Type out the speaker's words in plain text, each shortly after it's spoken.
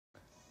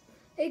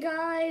Hey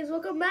guys,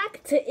 welcome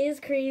back to Is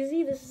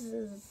Crazy. This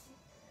is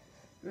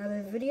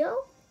another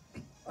video.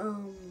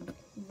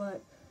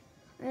 But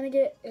I'm gonna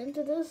get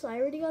into this. I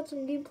already got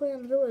some gameplay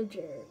on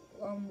Villager.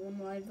 When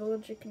my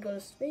villager can go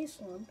to space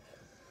one.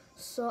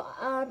 So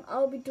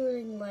I'll be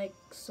doing like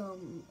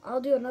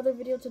I'll do another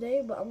video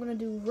today, but I'm gonna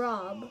do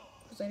R.O.B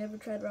because I never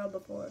tried R.O.B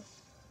before.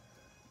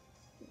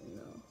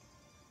 No.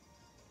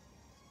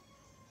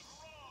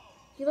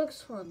 He looks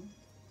fun.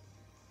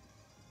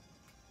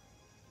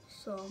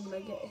 So I'm gonna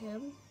get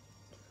him.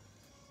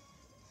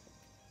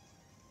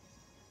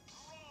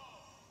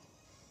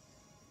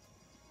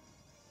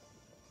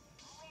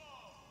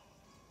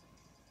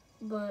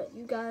 But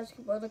you guys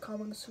can put in the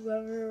comments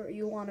whoever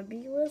you want to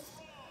be with.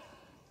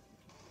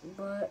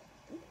 But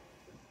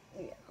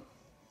yeah,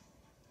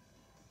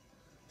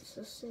 it's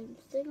the same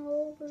thing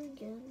all over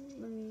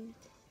again.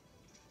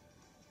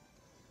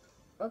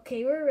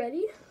 Okay, we're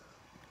ready.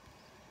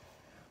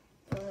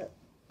 But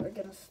we're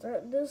gonna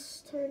start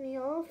this tourney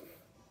off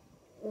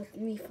with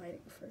me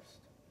fighting first.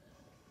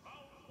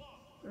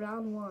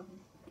 Round one.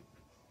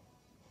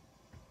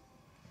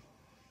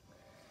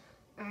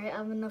 Alright,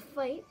 I'm gonna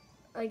fight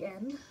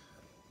again.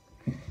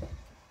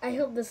 I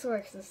hope this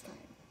works this time,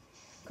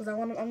 because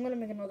I'm gonna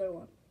make another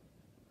one.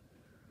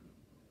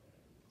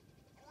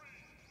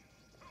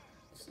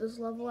 It's this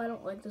level. I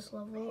don't like this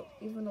level,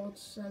 even though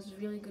it has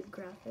really good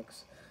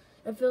graphics.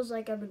 It feels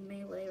like I'm in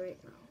Melee right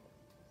now.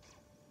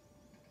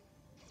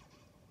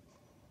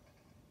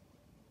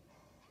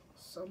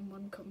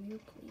 Someone come here,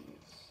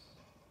 please.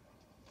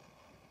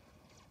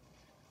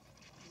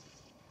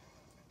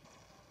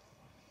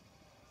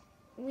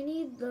 We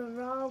need the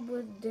R.O.B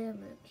with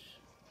damage.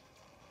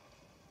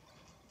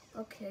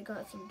 Okay, I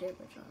got some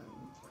damage on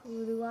him.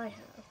 Who do I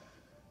have?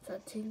 Is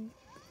that Ting?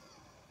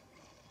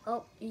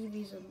 Oh,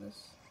 Eevee's in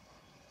this.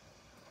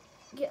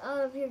 Get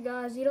out of here,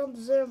 guys. You don't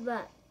deserve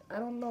that. I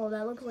don't know.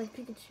 That looks like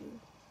Pikachu.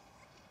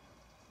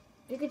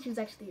 Pikachu's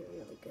actually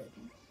really good.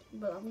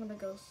 But I'm gonna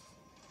go.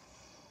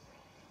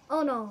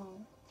 Oh no.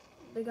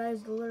 The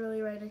guy's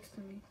literally right next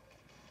to me.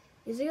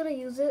 Is he gonna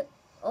use it?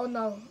 Oh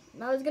no.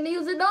 Now he's gonna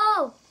use it.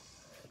 No!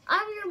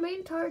 I'm your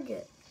main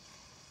target.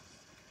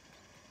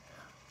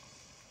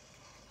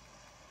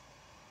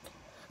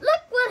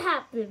 Look what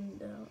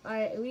happened.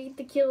 Alright, we need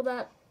to kill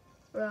that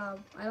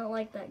R.O.B. I don't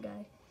like that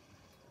guy.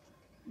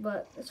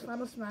 But his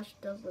Final Smash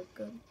does look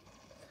good.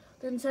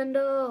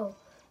 Nintendo!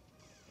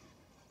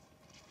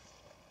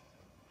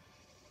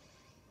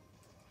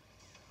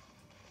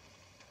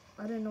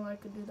 I didn't know I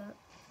could do that.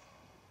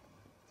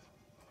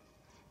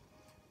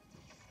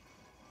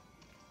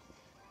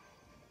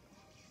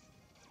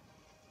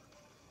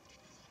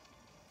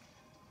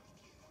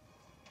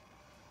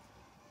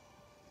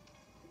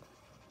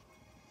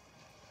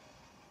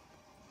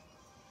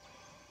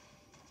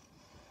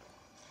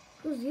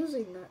 Who's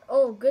using that?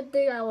 Oh, good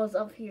thing I was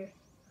up here.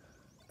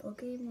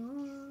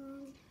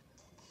 Pokemon.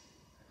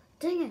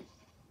 Dang it.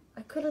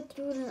 I could have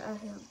thrown it at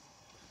him.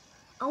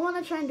 I want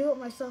to try and do it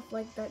myself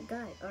like that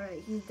guy.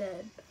 Alright, he's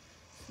dead.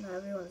 So now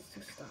everyone has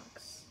 2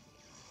 stocks.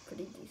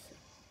 Pretty decent.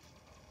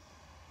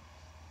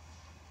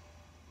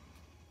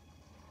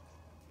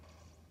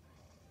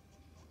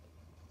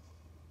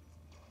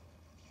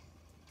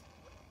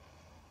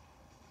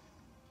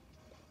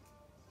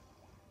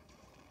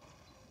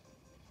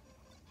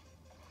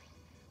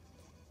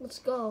 Let's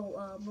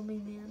go, Mummy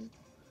Man.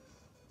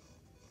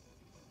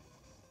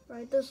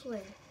 Right this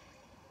way.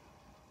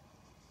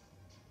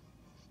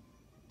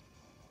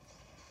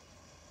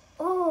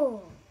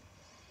 Oh!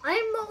 I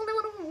am the only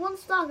one with 1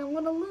 stock. I'm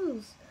gonna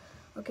lose.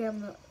 Okay, I'm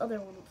the other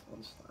one with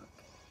 1 stock.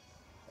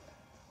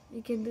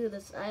 You can do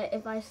this.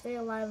 If I stay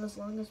alive as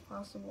long as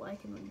possible, I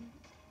can win.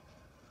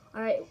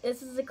 Alright,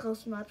 this is a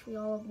close match. We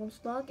all have 1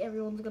 stock.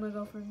 Everyone's gonna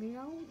go for me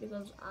now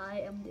because I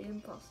am the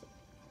imposter.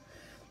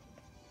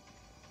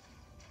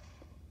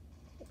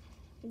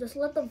 Just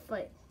let them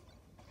fight.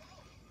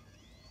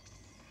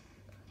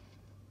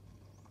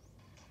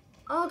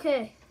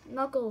 Okay,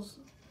 Knuckles.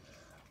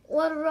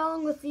 What's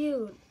wrong with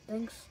you?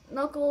 Thanks.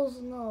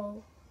 Knuckles,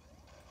 no.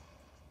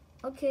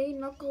 Okay,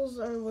 Knuckles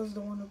was the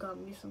one who got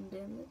me some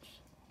damage.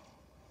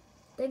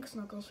 Thanks,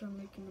 Knuckles, for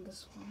making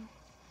this one.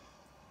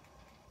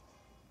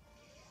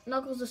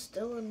 Knuckles is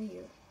still in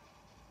here.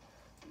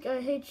 I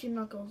hate you,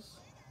 Knuckles.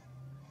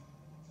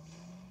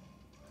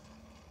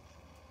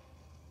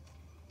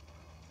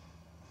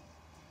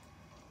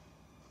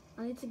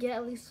 I need to get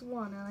at least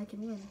 1 and I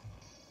can win.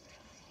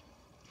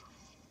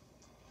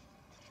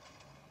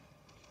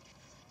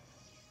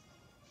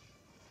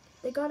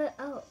 They got it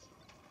out.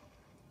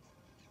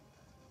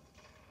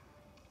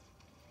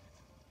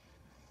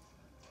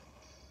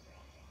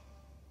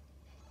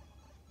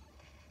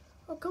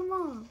 Oh, come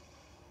on.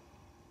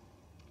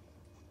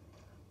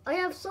 I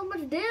have so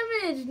much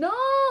damage. No!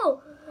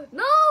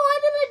 No! Why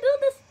did I do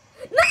this?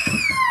 No!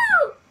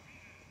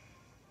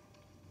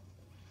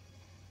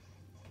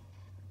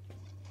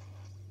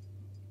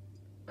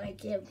 I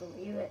can't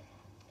believe it.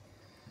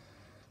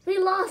 We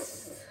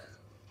lost.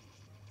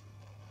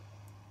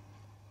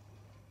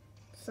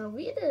 So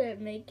we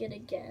didn't make it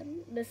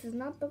again. This is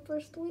not the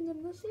first win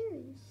in the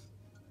series.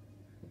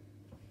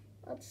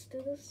 Let's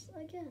do this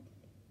again.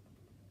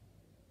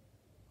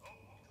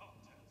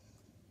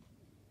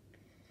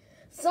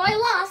 So I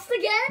lost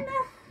again.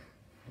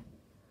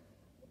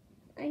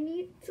 I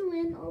need to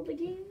win all the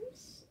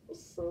games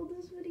so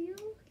this video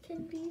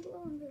can be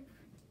longer.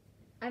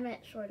 I meant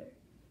shorter.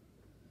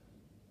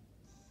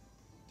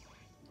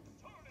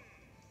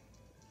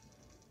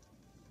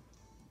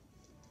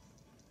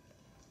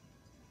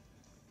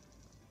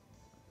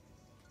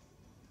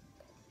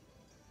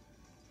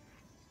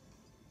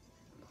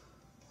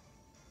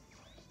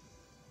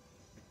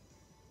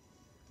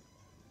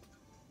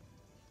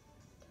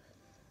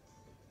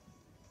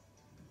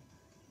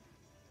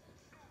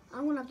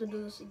 I'm gonna have to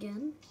do this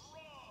again.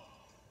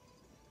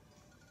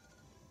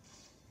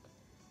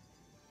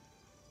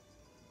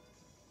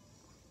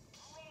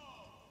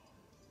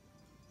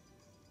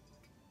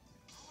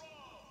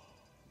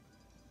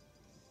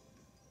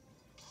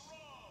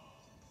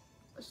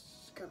 This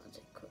is gonna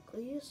take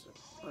quickly. So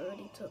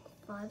already took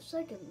 5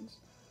 seconds.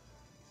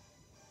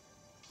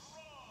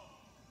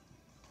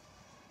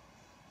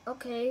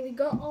 Okay, we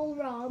got all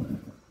R.O.B.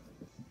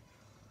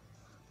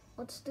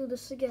 Let's do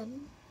this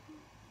again.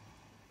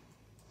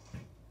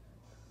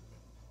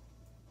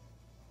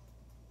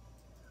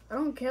 I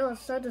don't care,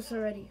 let's start this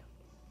already.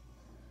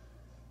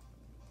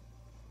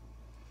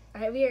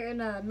 Alright, we are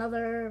in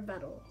another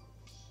battle.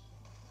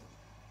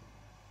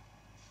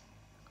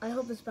 I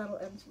hope this battle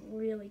ends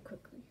really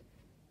quickly.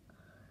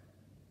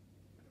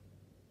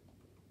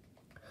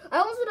 I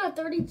also did a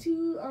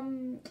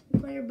 32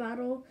 player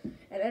battle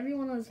and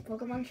everyone was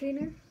Pokemon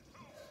trainer.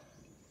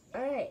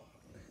 Alright,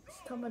 it's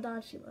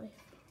Tomodachi life.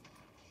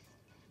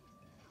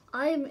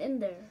 I am in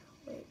there.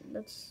 Wait,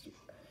 this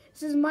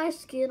is my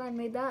skin. I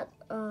made that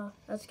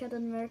as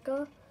Captain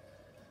America.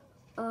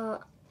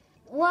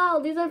 Wow,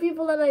 these are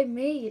people that I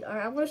made.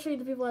 Alright, I'm gonna show you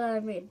the people that I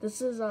made.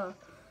 This is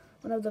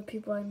one of the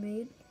people I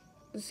made.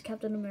 This is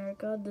Captain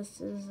America. This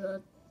is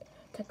a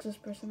Texas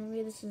person I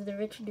made. This is the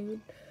rich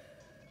dude.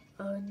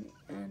 And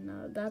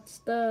that's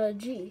the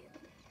G.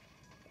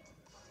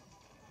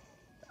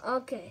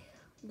 Okay,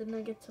 then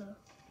I get to.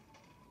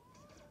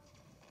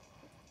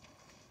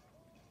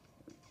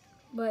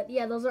 But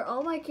yeah, those are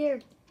all my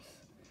characters.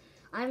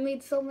 I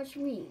made so much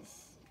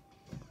me's.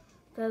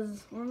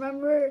 Cause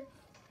remember,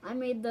 I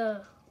made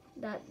that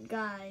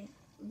guy.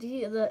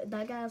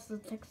 That guy is the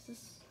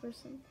Texas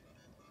person.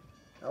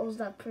 That was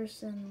that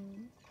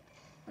person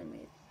I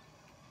made.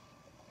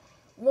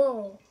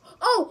 Whoa!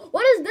 Oh,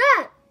 what is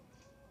that?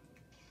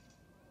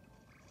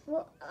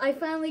 Well, I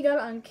finally got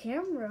it on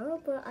camera,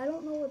 but I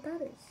don't know what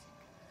that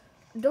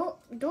is.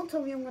 Don't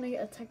tell me I'm gonna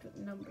get attacked with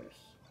numbers.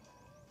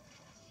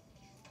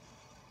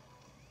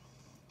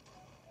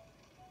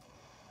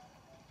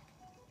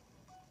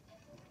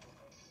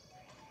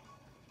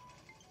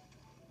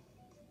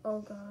 Oh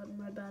god,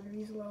 my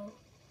battery's low.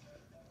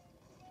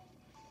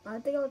 I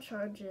think I'll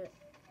charge it.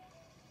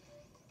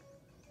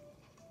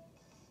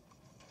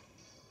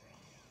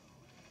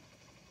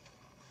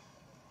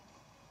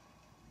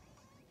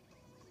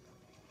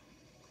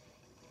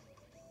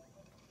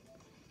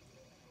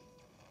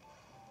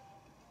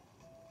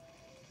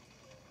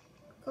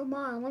 Come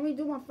on, let me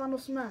do my final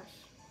smash.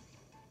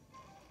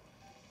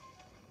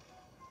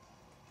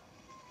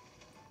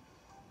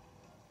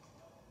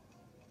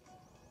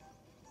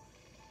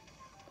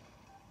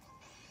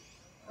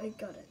 I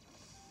got it.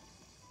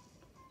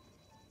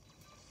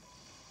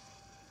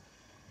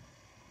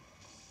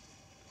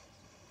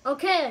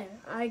 Okay,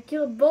 I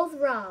killed both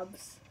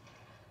R.O.Bs.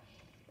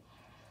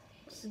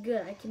 This is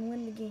good, I can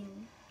win the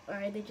game.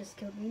 Alright, they just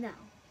killed me now.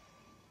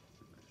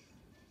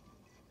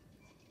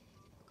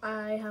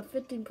 I have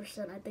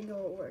 15%, I think it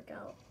will work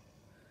out.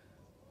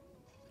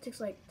 It takes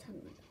like 10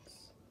 minutes.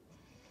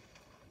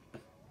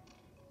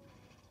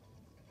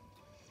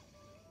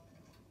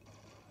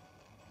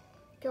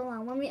 Come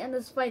on, let me end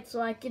this fight so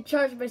I can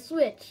charge my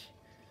Switch.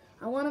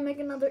 I want to make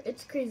another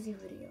It's Crazy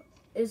video.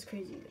 It's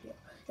Crazy video.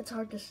 It's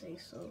hard to say,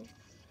 so.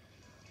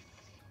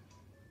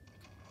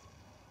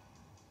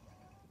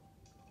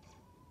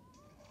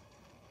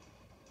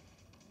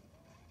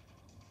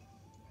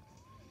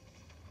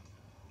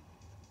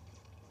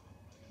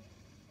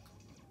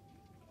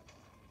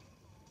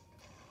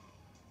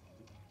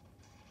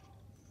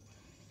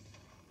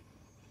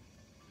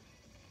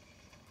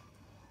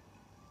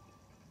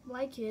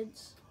 Why,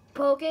 kids?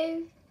 Poke?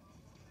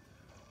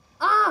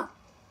 Ah!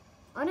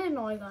 I didn't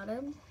know I got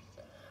him.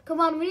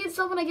 Come on, we need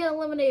someone to get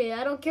eliminated.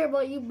 I don't care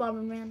about you,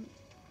 Bomberman.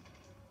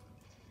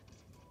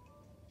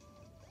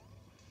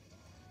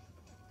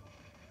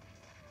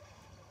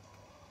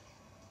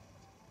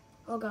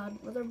 Oh god,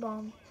 another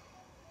bomb.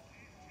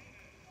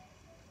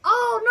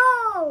 Oh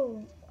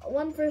no!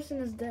 One person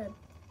is dead.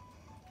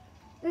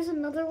 There's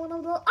another one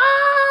of those.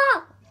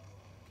 Ah!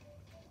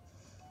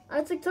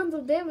 I took tons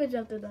of damage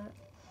after that.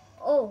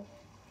 Oh.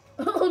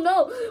 Oh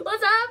no!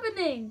 What's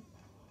happening?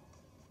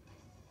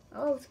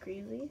 Oh, that's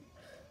crazy.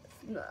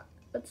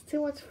 That's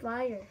too much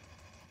fire.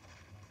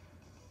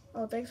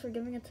 Oh, thanks for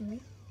giving it to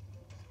me.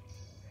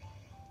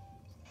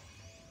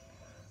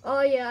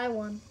 Oh yeah, I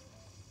won.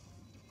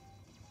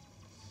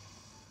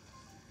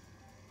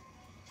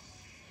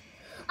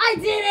 I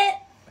did it!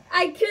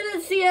 I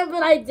couldn't see him,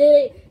 but I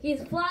did it.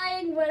 He's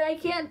flying, but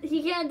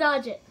he can't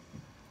dodge it.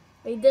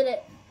 We did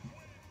it.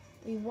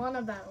 We won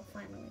a battle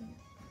finally.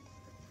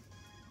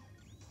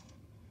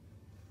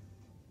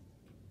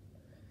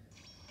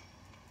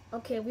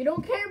 Okay, we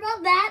don't care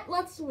about that.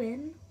 Let's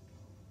win.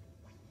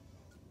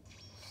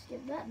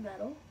 Skip that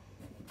battle.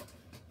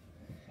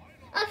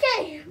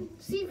 Okay,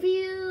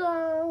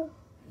 CPU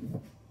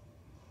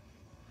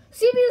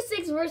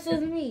 6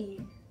 versus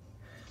me.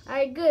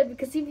 Alright, good,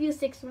 because CPU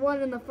 6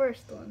 won in the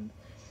first one.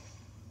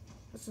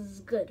 This is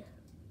good.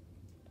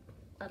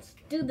 Let's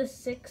do the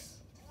 6.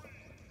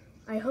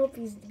 I hope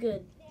he's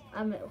good.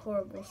 I'm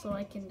horrible, so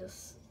I can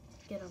just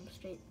get him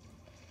straight.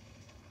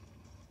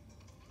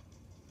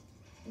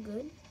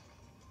 Good.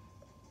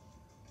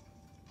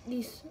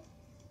 These.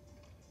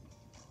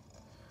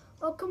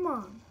 Oh, come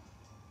on.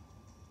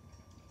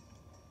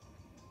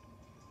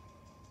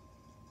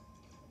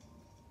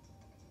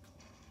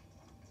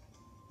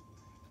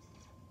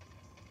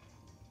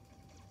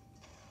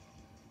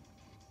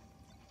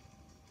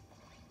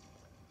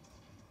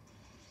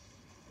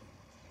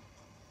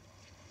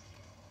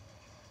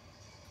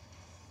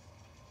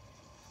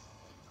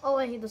 Oh,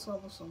 I hate this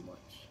level so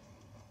much.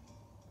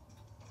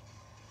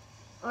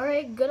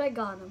 Alright, good, I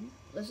got him.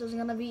 This is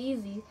gonna be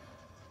easy.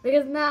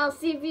 Because now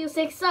CPU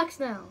 6 sucks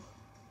now.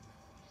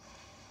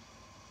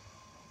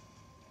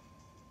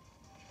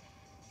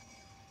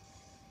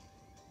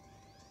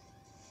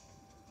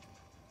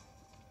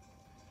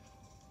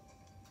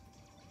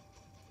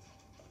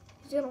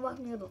 He's gonna walk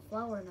near the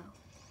flower now.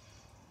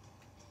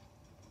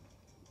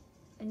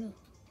 I know.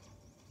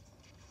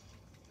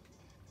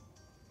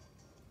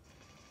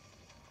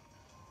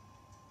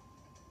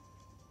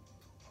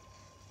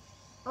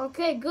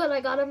 Okay, good,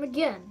 I got him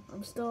again.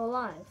 I'm still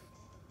alive.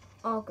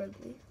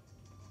 Awkwardly.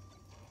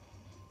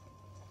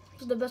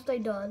 This is the best I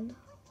done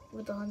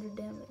with 100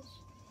 damage.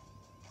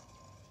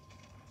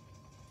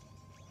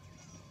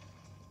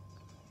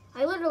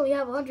 I literally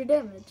have 100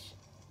 damage.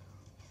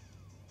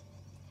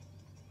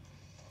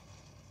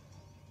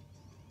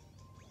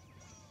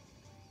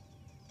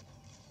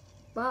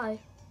 Bye.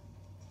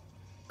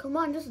 Come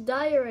on, just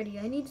die already.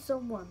 I need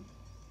someone.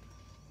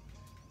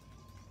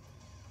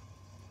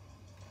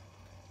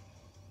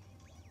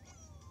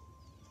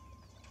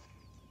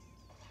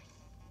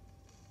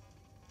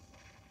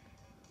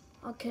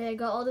 Okay, I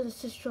got all the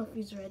assist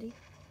trophies ready.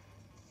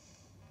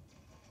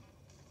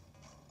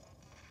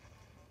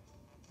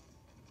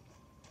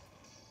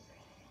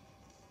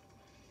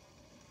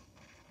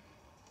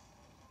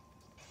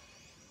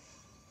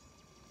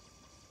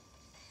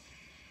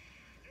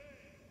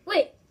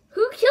 Wait,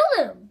 who killed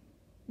him?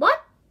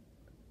 What?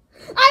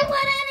 I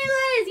won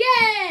anyways!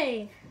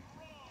 Yay!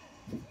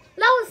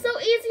 That was so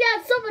easy. I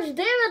had so much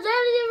damage.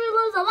 I didn't even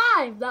lose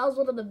alive. That was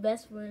one of the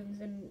best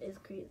wins in Is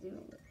Crazy.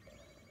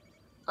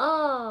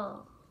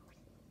 Oh.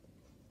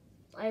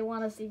 I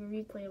want to see a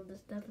replay of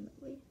this,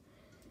 definitely.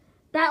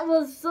 That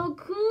was so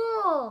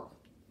cool.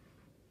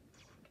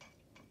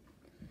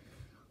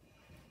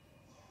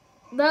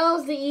 That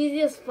was the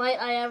easiest fight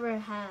I ever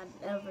had.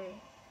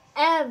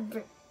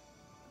 Ever.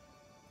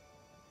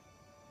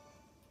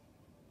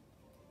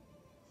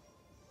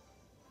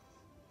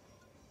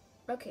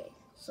 Okay,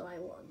 so I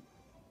won.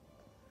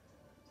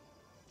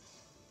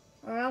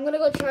 Alright, I'm gonna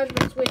go charge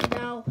my Switch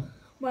now.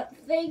 But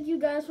thank you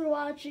guys for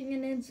watching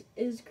an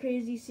Is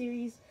Crazy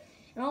series.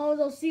 And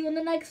I'll see you in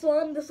the next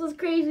one. This was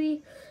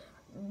crazy.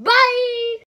 Bye!